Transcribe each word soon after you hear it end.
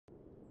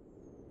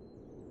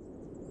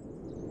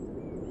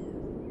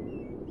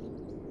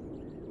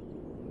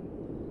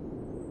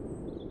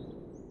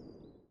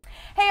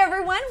Hey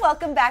everyone,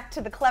 welcome back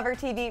to the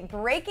ClevverTV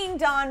Breaking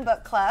Dawn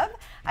Book Club.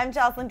 I'm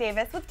Joslyn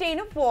Davis with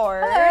Dana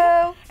Ford.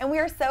 Hello. And we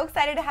are so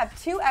excited to have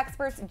two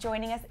experts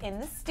joining us in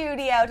the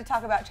studio to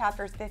talk about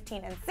chapters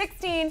 15 and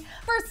 16.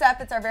 First up,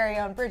 it's our very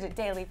own Bridget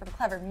Daly from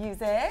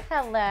ClevverMusic.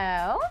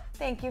 Hello.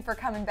 Thank you for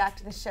coming back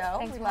to the show.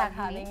 Thanks we for love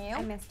having having me. you.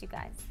 I missed you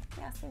guys.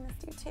 Yes, we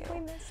missed you too.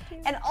 We missed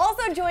you. And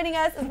also joining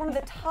us is one of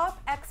the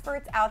top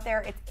experts out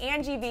there. It's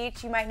Angie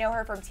Veach. You might know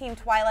her from Team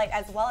Twilight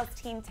as well as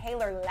Team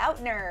Taylor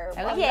Lautner.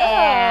 Oh,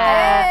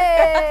 yeah.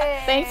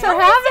 Hey. Thanks for So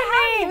nice having to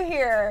have me. you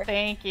here.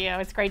 Thank you.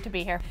 It's great to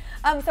be here.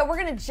 So we're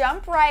going to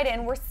jump right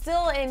in. We're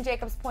still in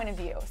Jacob's point of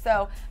view.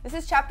 So this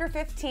is chapter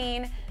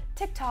 15.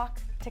 Tick-tock,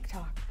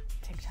 tick-tock,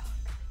 tick-tock.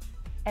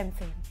 End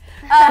scene.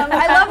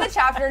 I love the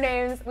chapter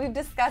names. We've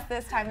discussed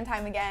this time and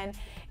time again.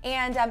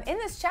 And in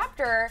this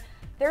chapter,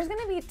 there's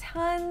going to be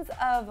tons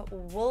of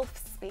wolf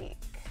speak.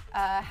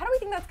 How do we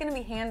think that's going to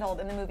be handled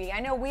in the movie? I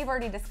know we've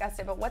already discussed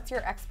it, but what's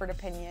your expert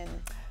opinion?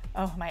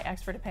 Oh, my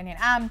expert opinion.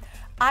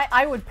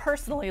 I would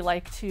personally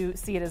like to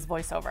see it as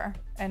voiceover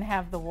and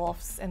have the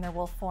wolves in their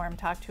wolf form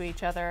talk to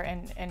each other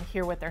and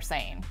hear what they're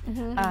saying.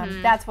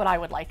 That's what I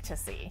would like to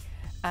see.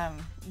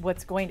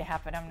 What's going to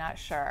happen, I'm not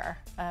sure.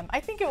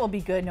 I think it will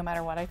be good no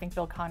matter what. I think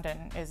Bill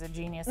Condon is a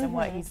genius, and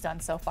what he's done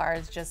so far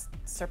has just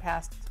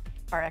surpassed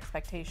our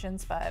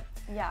expectations. But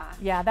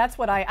yeah, that's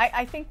what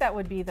I think that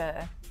would be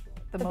the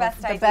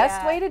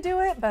best way to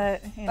do it,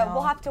 but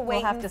we'll have to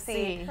wait and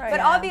see. Right. But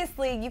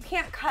obviously, you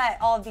can't cut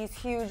all of these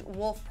huge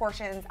wolf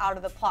portions out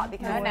of the plot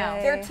because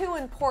they're too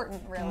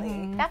important,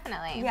 really.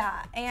 Definitely.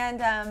 Yeah,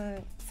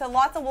 and so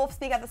lots of wolf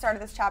speak at the start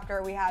of this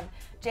chapter. We have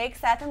Jake,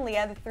 Seth, and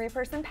Leah, the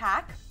three-person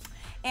pack.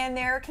 And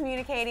they're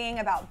communicating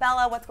about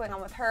Bella, what's going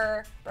on with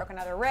her, broke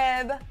another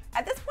rib.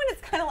 At this point,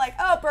 it's kind of like,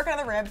 oh, broke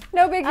another rib.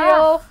 No big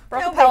deal.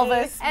 Broke a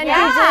pelvis. And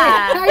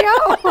I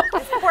know.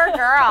 This poor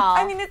girl.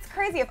 I mean, it's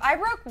crazy. If I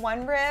broke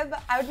one rib,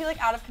 I would be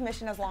like out of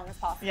commission as long as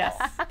possible. Yes.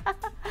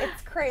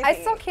 It's crazy. I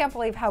still can't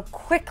believe how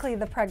quickly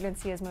the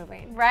pregnancy is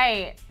moving.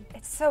 Right.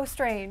 It's so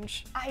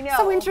strange. I know.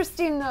 So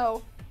interesting,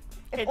 though.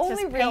 If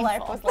only real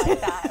life was like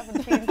that, it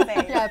would be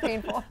insane. Yeah,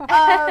 painful.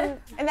 And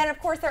then, of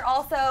course, they're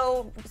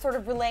also sort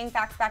of relaying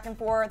facts back and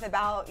forth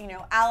about,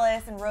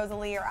 Alice and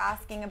Rosalie are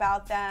asking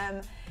about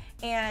them.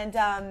 And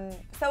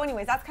so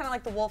anyways, that's kind of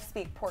like the wolf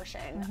speak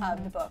portion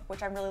of the book,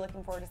 which I'm really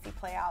looking forward to see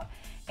play out.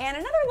 And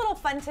another little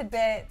fun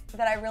tidbit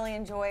that I really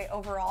enjoy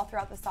overall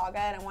throughout the saga,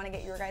 and I want to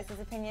get your guys'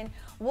 opinion,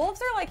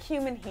 wolves are like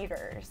human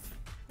heaters.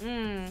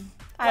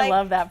 I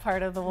love that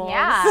part of the wolves.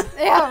 Yeah.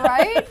 Yeah,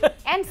 right?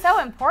 And so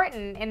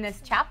important in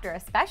this chapter,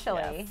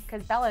 especially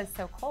because Bella is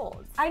so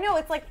cold. I know,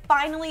 it's like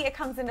finally it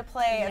comes into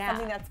play as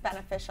something that's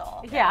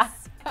beneficial. Yeah.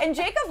 And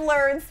Jacob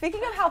learns,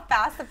 speaking of how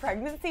fast the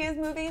pregnancy is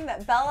moving,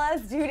 that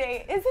Bella's due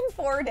date is in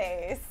 4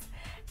 days.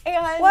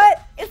 And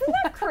what? Isn't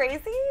that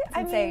crazy?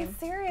 I mean, insane.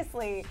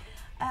 seriously.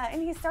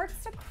 And he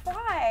starts to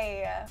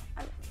cry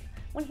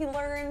when he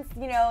learns,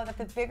 that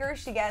the bigger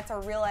she gets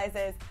or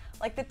realizes,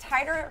 like the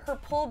tighter her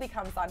pull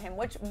becomes on him,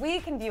 which we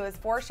can view as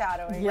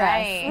foreshadowing. Yes.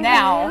 Right.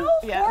 Now.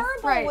 How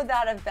horrible would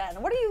that have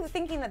been? What are you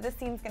thinking that this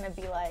scene's going to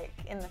be like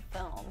in the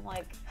film?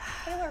 Like,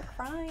 Taylor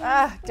crying?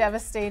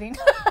 Devastating.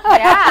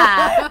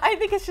 Yeah. I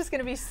think it's just going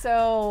to be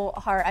so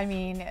hard. I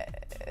mean,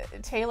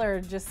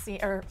 Taylor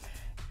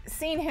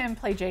seeing him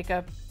play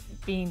Jacob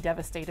being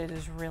devastated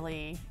is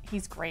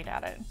he's great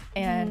at it.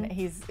 And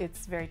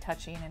it's very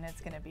touching, and it's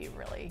going to be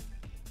really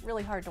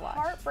hard to watch.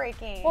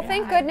 Heartbreaking. Well,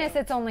 thank goodness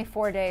it's only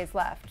 4 days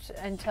left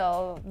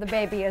until the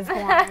baby is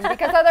born,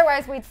 because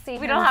otherwise we'd see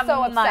him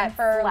so upset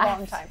for a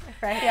long time.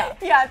 Right? Yeah.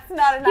 Yeah, it's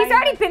not a nice. He's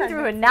already been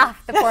through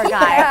enough, the poor guy.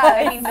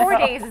 Yeah, I mean, 4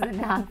 days is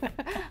enough.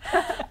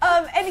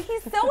 And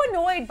he's so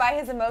annoyed by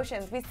his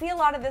emotions. We see a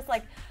lot of this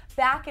like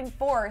back and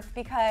forth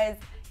because,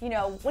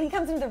 when he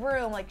comes into the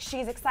room, like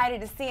she's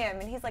excited to see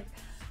him and he's like,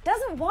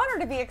 doesn't want her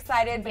to be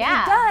excited, but he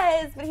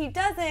does, but he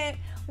doesn't.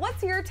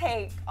 What's your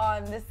take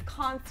on this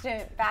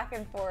constant back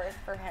and forth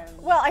for him?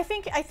 Well, I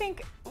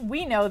think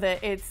we know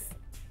that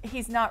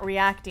he's not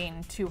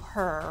reacting to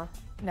her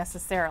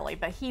necessarily,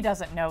 but he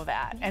doesn't know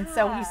that. And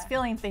so he's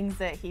feeling things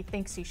that he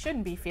thinks he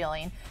shouldn't be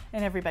feeling,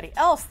 and everybody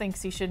else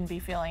thinks he shouldn't be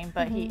feeling,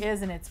 but he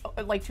is, and it's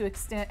like to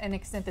an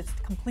extent that's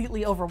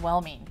completely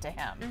overwhelming to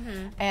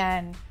him.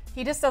 And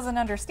he just doesn't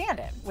understand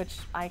it, which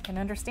I can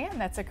understand.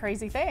 That's a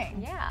crazy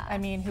thing. Yeah. I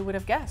mean, who would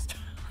have guessed?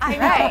 I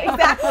know,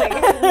 exactly.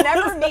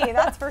 Never me,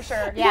 that's for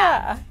sure.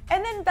 Yeah.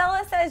 And then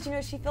Bella says,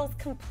 she feels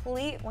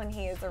complete when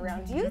he is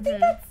around. Do you think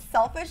that's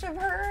selfish of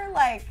her?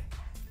 Like,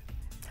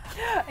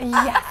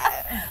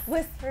 Yes.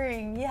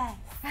 whispering, yes.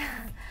 I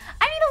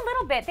mean, a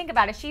little bit. Think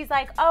about it. She's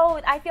like,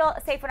 oh, I feel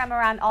safe when I'm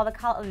around all the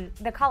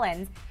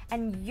Cullens,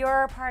 and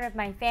you're part of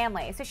my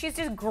family. So she's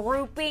just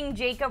grouping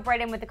Jacob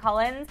right in with the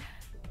Cullens.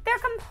 They're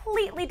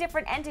completely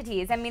different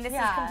entities. I mean, this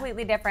is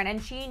completely different,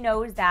 and she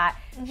knows that.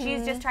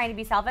 She's just trying to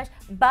be selfish.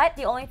 But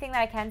the only thing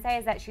that I can say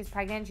is that she's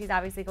pregnant. She's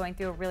obviously going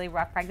through a really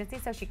rough pregnancy,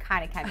 so she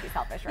kind of can be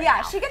selfish right now.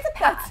 Yeah, she gets a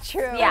pass. That's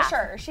true. For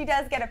sure. She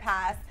does get a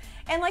pass.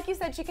 And like you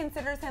said, she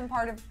considers him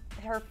part of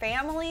her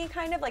family,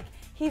 kind of. Like,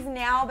 he's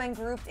now been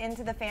grouped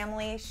into the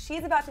family.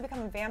 She's about to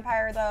become a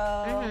vampire,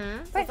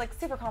 though. So it's like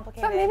super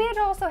complicated. But maybe it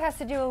also has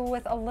to do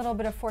with a little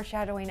bit of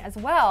foreshadowing as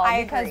well.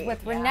 Because agree,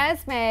 with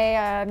Renesmee,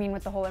 I mean,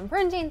 with the whole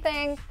imprinting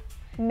thing,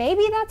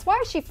 maybe that's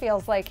why she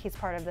feels like he's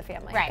part of the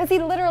family. Right. Because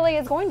he literally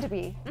is going to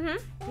be.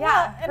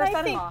 Yeah, and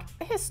I think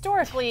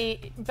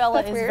historically,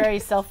 Bella is very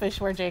selfish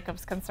where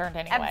Jacob's concerned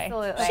anyway.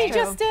 Absolutely. She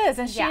just is,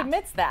 and she Yeah.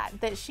 admits that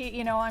she,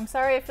 you know, I'm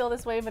sorry I feel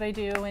this way, but I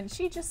do, and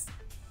she just.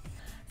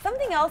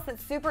 Something else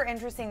that's super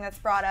interesting that's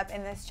brought up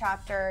in this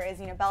chapter is,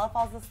 you know, Bella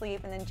falls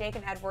asleep and then Jake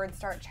and Edward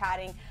start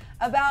chatting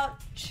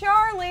about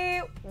Charlie.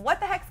 What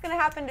the heck's gonna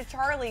happen to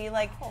Charlie?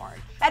 Like,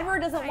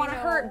 Edward doesn't want to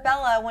hurt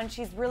Bella when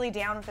she's really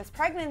down with this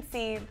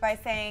pregnancy by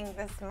saying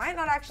this might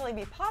not actually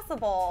be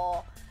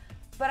possible.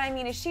 But I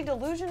mean, is she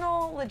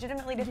delusional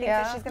legitimately to think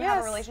that she's gonna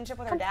have a relationship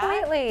with her dad?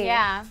 Completely.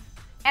 Yeah.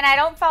 And I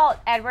don't fault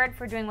Edward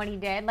for doing what he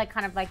did, like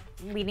kind of like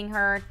leading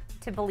her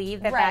to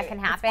believe that that can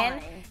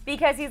happen,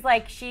 because he's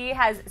like, she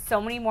has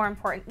so many more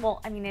important, well,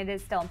 I mean, it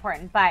is still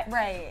important, but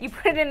you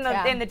put it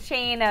in the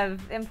chain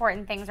of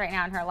important things right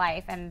now in her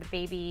life, and the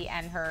baby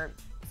and her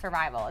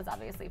survival is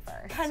obviously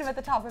first. Kind of at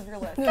the top of your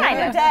list. Kind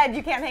You're of. dead,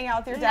 you can't hang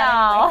out with your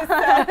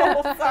dad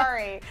anyway, so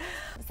sorry.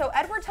 So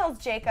Edward tells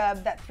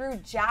Jacob that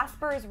through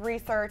Jasper's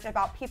research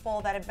about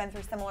people that have been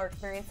through similar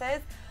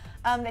experiences,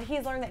 that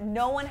he's learned that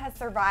no one has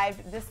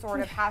survived this sort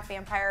of half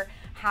vampire,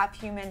 half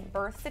human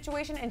birth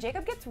situation, and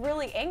Jacob gets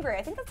really angry.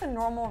 I think that's a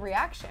normal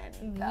reaction,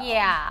 though.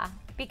 Yeah,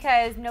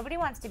 because nobody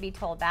wants to be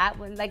told that.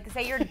 When, like,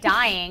 say you're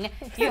dying,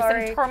 you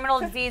have some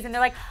terminal disease, and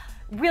they're like,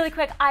 really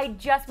quick, I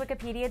just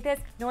Wikipedia'd this.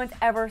 No one's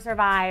ever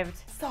survived.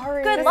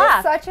 Sorry. Good This luck.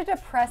 is such a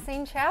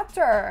depressing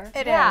chapter.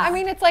 It is. I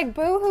mean, it's like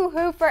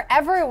boo-hoo-hoo for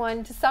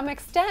everyone to some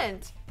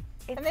extent.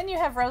 And then you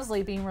have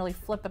Rosalie being really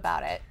flip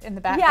about it in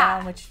the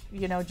background, which,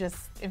 you know,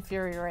 just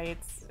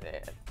infuriates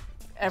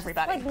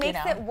everybody. Just, like,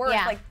 makes it worse,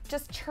 Yeah. like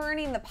just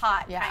churning the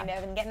pot, kind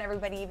of, and getting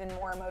everybody even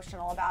more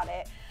emotional about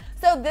it.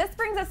 So this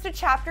brings us to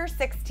chapter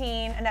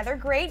 16, another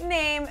great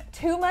name,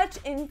 Too Much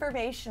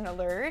Information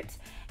Alert.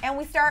 And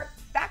we start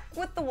back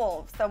with the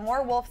wolves, so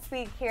more wolf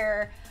speak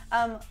here.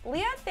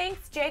 Leah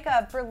thanks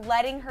Jacob for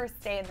letting her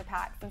stay in the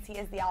pack since he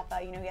is the alpha,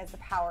 you know, he has the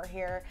power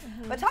here.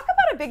 But talk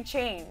about a big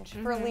change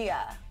for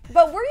Leah.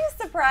 But were you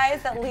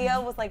surprised that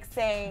Leah was like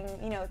saying,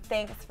 you know,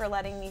 thanks for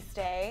letting me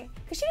stay?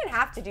 Because she didn't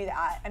have to do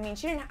that. I mean,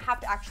 she didn't have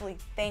to actually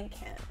thank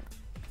him.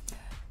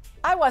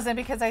 I wasn't,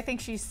 because I think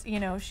she's,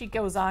 you know, she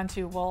goes on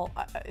to, well,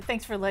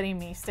 thanks for letting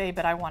me stay,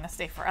 but I want to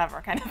stay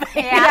forever, kind of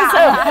thing.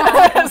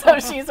 Yeah. So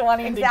she's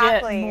wanting to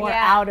get more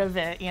Yeah. out of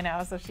it, you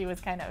know, so she was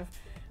kind of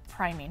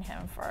priming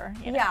him for,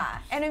 you know. Yeah,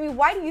 and I mean,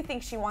 why do you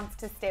think she wants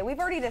to stay? We've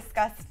already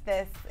discussed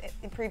this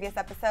in previous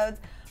episodes,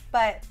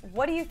 but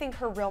what do you think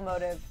her real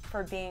motive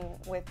for being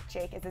with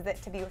Jake is? Is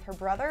it to be with her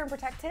brother and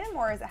protect him,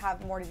 or does it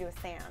have more to do with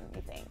Sam,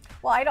 you think?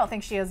 Well, I don't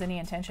think she has any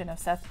intention of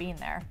Seth being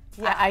there.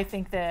 Yeah. I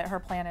think that her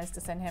plan is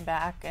to send him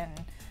back and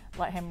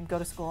let him go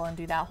to school and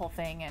do that whole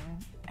thing and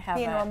have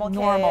Be a a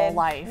normal kid.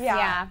 life,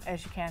 Yeah.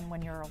 as you can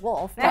when you're a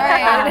wolf.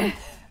 Right.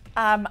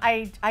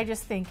 I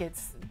just think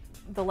it's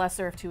the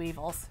lesser of two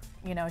evils.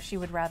 You know, she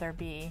would rather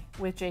be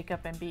with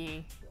Jacob and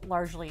be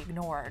largely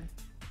ignored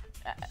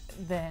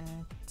than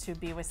to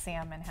be with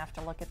Sam and have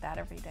to look at that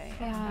every day.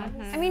 Yeah.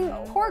 I mean,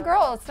 poor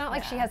girl. It's not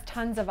like she has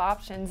tons of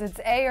options. It's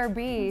A or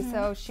B,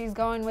 so she's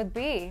going with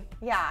B.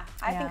 Yeah,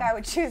 I think I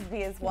would choose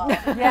B as well.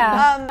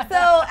 Yeah.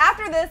 So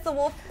after this, the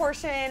wolf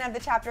portion of the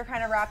chapter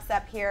kind of wraps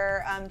up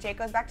here. Jake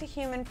goes back to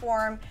human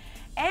form.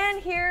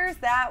 And here's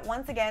that,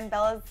 once again,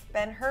 Bella's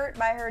been hurt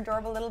by her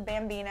adorable little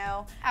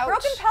bambino. Ouch.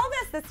 Broken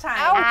pelvis this time.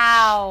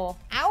 Ow.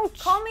 Ouch.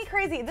 Call me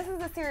crazy. This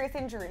is a serious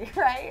injury,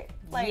 right?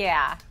 Like,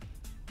 Yeah.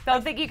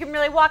 Don't think you can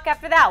really walk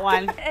after that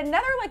one.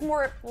 Another like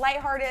more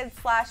lighthearted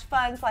 /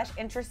 fun /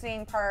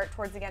 interesting part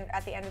towards the end,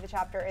 at the end of the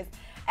chapter, is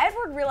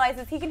Edward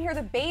realizes he can hear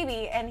the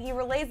baby and he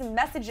relays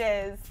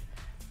messages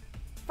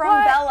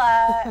from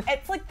Bella.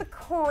 It's like the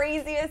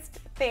craziest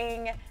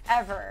thing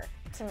ever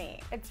to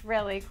me. It's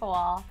really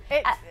cool.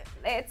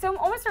 It's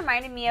almost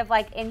reminded me of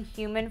like in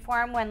human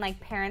form when like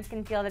parents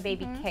can feel the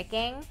baby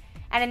kicking.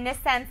 And in this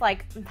sense,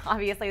 like,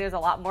 obviously there's a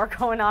lot more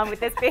going on with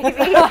this baby.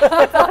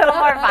 It's a little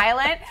more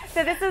violent.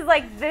 So this is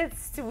like this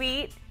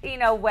sweet, you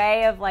know,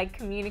 way of like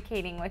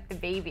communicating with the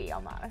baby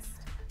almost.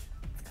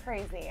 It's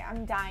crazy.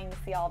 I'm dying to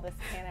see all this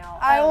pan out.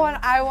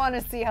 I want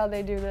to see how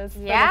they do this.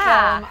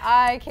 Yeah. For the film.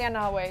 I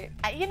cannot wait.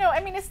 You know,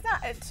 I mean, it's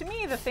not, to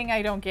me, the thing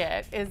I don't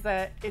get is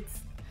that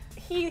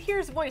he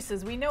hears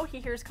voices. We know he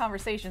hears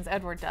conversations,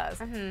 Edward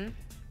does.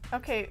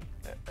 Okay,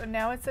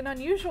 now it's an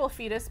unusual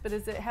fetus, but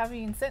is it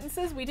having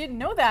sentences? We didn't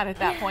know that at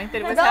that point,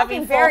 that it was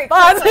having very full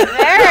thoughts. quickly.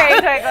 Very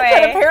quickly.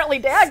 That apparently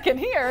Dad can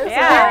hear.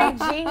 Yeah.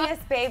 Very genius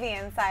baby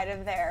inside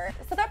of there.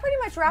 So that pretty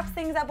much wraps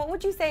things up. What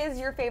would you say is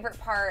your favorite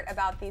part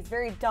about these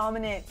very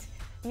dominant,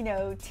 you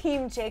know,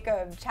 Team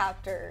Jacob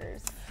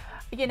chapters?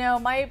 You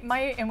know,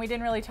 and we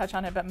didn't really touch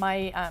on it, but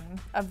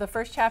of the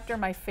first chapter,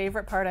 my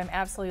favorite part I'm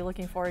absolutely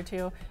looking forward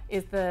to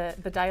is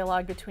the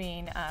dialogue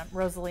between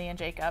Rosalie and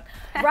Jacob.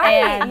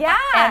 Right,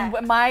 yeah.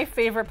 And my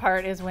favorite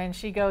part is when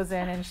she goes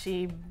in and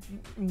she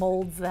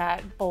molds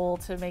that bowl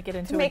to make it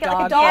into a dog.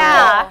 Like a dog.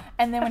 Yeah.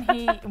 And then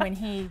when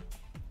he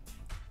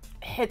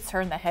hits her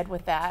in the head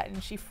with that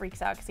and she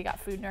freaks out because he got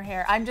food in her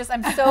hair. I'm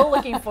so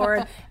looking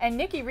forward. And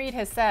Nikki Reed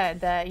has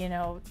said that, you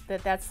know,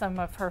 that's some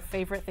of her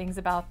favorite things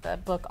about the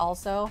book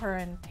also. Her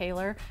and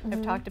Taylor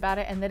have talked about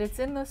it, and that it's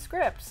in the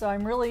script. So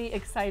I'm really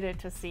excited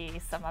to see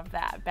some of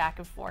that back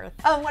and forth.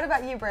 What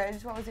about you,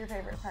 Bridge? What was your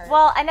favorite part?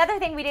 Well, another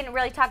thing we didn't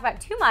really talk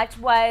about too much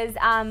was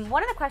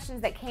one of the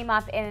questions that came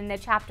up in the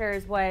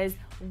chapters was,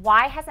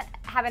 why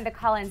haven't the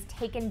Cullens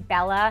taken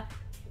Bella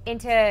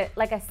into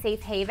like a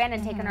safe haven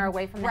and taken her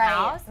away from the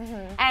house?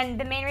 And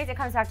the main reason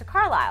comes back to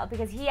Carlisle,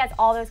 because he has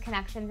all those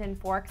connections in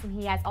Forks, and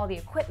he has all the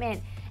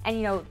equipment, and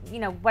you know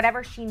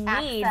whatever she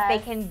needs,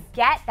 they can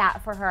get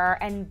that for her,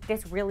 and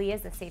this really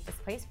is the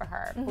safest place for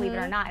her. Believe it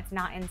or not, it's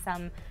not in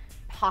some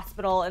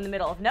hospital in the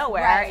middle of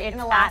nowhere. Right, it's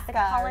in at Alaska the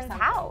Cullens'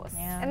 house.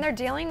 Yeah. And they're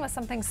dealing with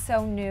something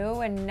so new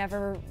and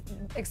never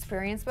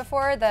experienced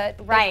before that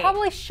they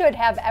probably should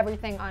have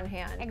everything on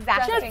hand.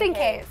 Exactly. Just in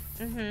case.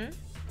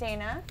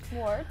 Dana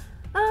Ward?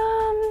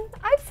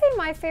 I'd say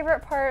my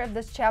favorite part of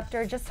this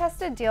chapter just has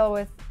to deal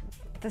with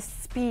the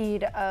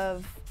speed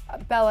of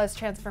Bella's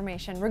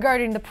transformation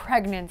regarding the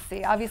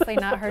pregnancy. Obviously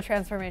not her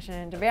transformation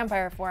into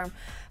vampire form,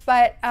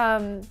 but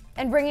and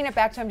bringing it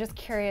back to, I'm just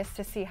curious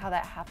to see how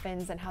that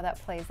happens and how that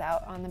plays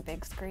out on the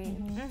big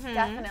screen.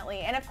 Definitely.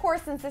 And of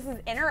course, since this is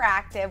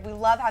interactive, we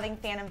love having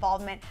fan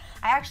involvement.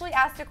 I actually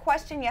asked a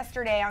question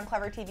yesterday on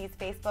ClevverTV's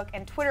Facebook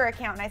and Twitter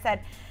account, and I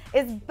said,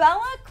 is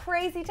Bella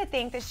crazy to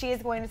think that she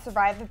is going to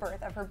survive the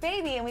birth of her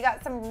baby? And we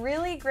got some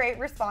really great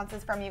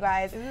responses from you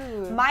guys.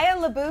 Maya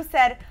Labou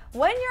said,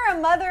 when you're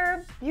a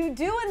mother, you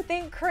do and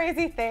think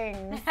crazy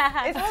things.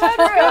 It's so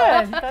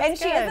true. And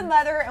she is a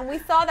mother, and we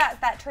saw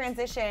that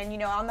transition, you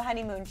know, on the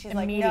honeymoon. She's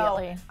like,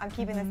 no, I'm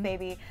keeping this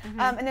baby.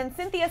 And then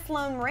Cynthia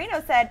Sloan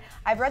Moreno said,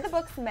 I've read the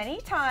books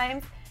many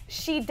times.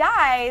 She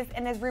dies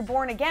and is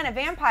reborn again, a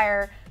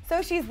vampire.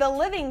 So she's the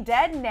living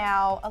dead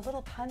now. A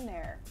little pun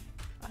there.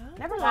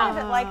 Never thought of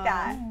it like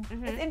that.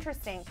 It's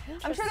interesting.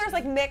 I'm sure there's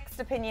like mixed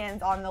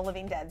opinions on the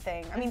living dead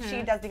thing. I mean,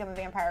 she does become a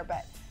vampire,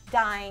 but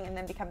dying and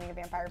then becoming a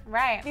vampire.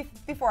 Right.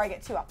 Before I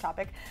get too off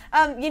topic.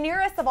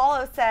 Yanira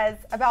Savalo says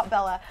about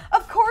Bella,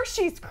 of course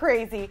she's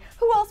crazy.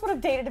 Who else would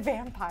have dated a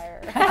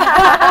vampire? Well,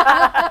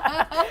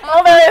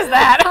 there is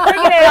that.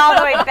 Bringing it all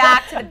the way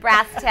back to the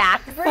brass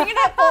tacks. Bringing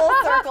it full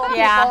circle,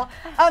 people.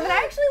 And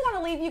I actually want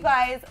to leave you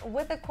guys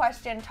with a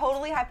question,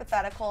 totally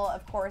hypothetical,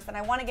 of course, and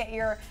I want to get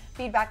your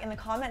feedback in the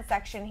comment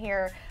section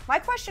here. My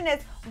question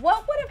is,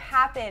 what would have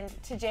happened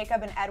to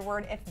Jacob and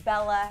Edward if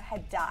Bella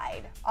had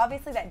died?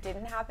 Obviously, that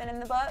didn't happen in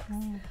the books,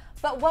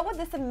 but what would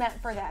this have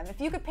meant for them? If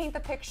you could paint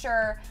the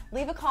picture,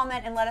 leave a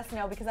comment and let us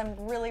know, because I'm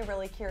really,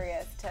 really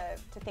curious to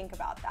think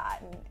about that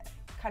and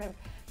kind of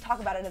talk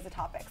about it as a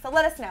topic. So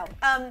let us know.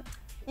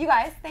 You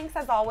guys, thanks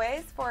as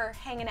always for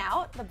hanging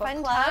out. The book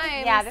club.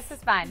 Times. Yeah, this is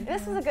fun.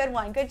 This is a good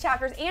one. Good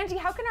chapters. Angie,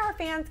 how can our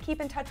fans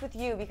keep in touch with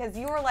you? Because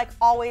you are like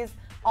always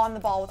on the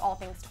ball with all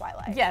things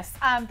Twilight. Yes,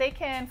 they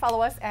can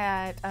follow us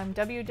at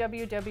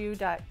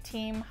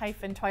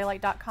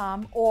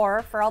www.team-twilight.com,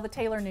 or for all the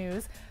Taylor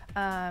news,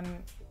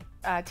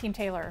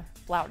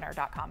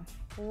 teamtaylorlautner.com.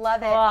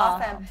 Love it.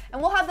 Awesome.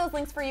 And we'll have those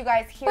links for you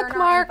guys here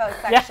Bookmark. in our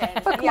info section.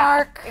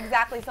 Bookmark. Yeah,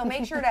 exactly. So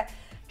make sure to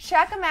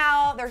check them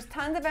out. There's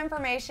tons of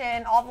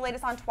information, all the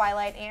latest on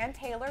Twilight and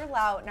Taylor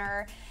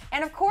Lautner.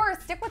 And of course,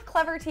 stick with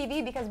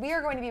ClevverTV, because we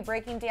are going to be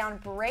breaking down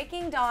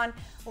Breaking Dawn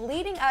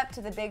leading up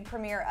to the big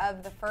premiere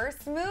of the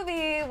first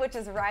movie, which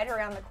is right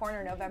around the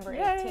corner, November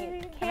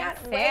 18th.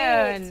 Can't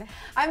wait.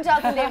 I'm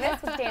Joslyn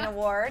Davis with Dana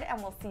Ward,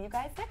 and we'll see you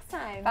guys next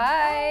time.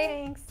 Bye.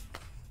 Thanks.